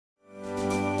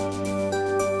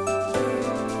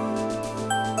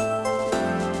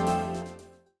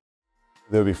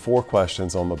There'll be 4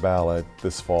 questions on the ballot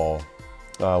this fall.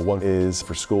 One is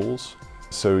for schools.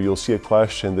 So you'll see a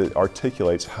question that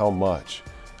articulates how much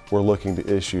we're looking to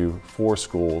issue for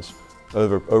schools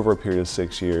over a period of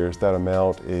 6 years. That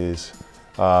amount is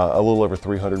a little over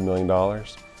 $300 million.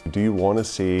 Do you want to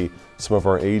see some of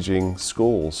our aging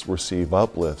schools receive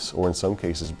uplifts, or in some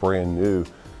cases brand new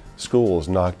schools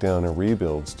knocked down and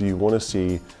rebuilds? Do you want to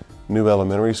see new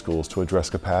elementary schools to address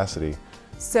capacity?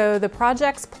 So the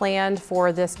projects planned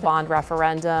for this bond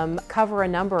referendum cover a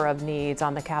number of needs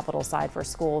on the capital side for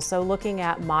schools. So looking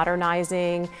at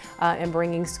modernizing and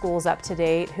bringing schools up to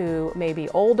date who may be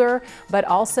older, but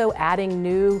also adding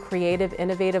new creative,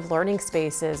 innovative learning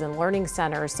spaces and learning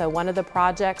centers. So one of the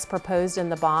projects proposed in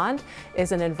the bond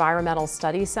is an environmental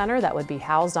study center that would be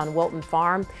housed on Wilton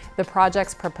Farm. The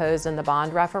projects proposed in the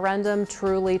bond referendum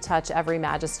truly touch every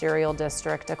magisterial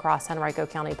district across Henrico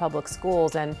County Public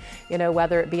Schools. And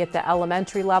whether it be at the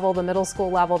elementary level, the middle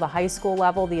school level, the high school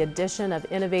level, the addition of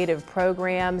innovative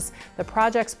programs, the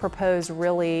projects proposed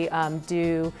really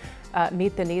do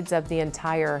meet the needs of the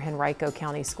entire Henrico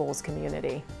County Schools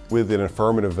community. With an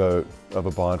affirmative vote of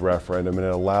a bond referendum, and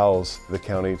it allows the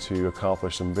county to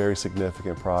accomplish some very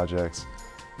significant projects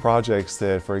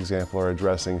that, for example, are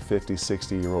addressing 50,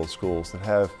 60-year-old schools that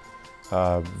have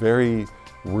very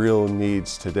real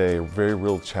needs today, very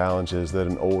real challenges that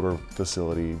an older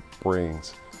facility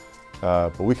brings.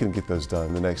 But we can get those done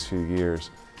in the next few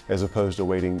years, as opposed to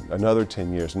waiting another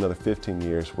 10 years, another 15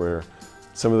 years, where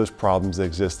some of those problems that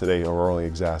exist today are only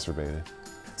exacerbated.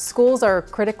 Schools are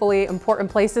critically important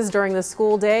places during the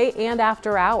school day and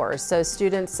after hours. So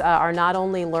students are not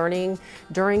only learning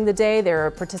during the day, they're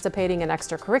participating in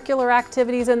extracurricular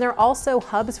activities, and they're also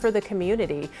hubs for the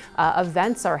community.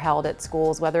 Events are held at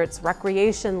schools, whether it's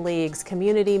recreation leagues,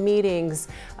 community meetings.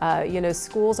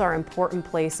 Schools are important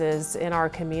places in our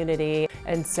community.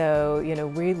 And so,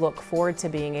 we look forward to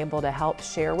being able to help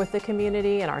share with the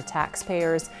community and our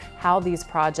taxpayers how these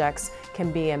projects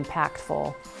can be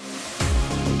impactful.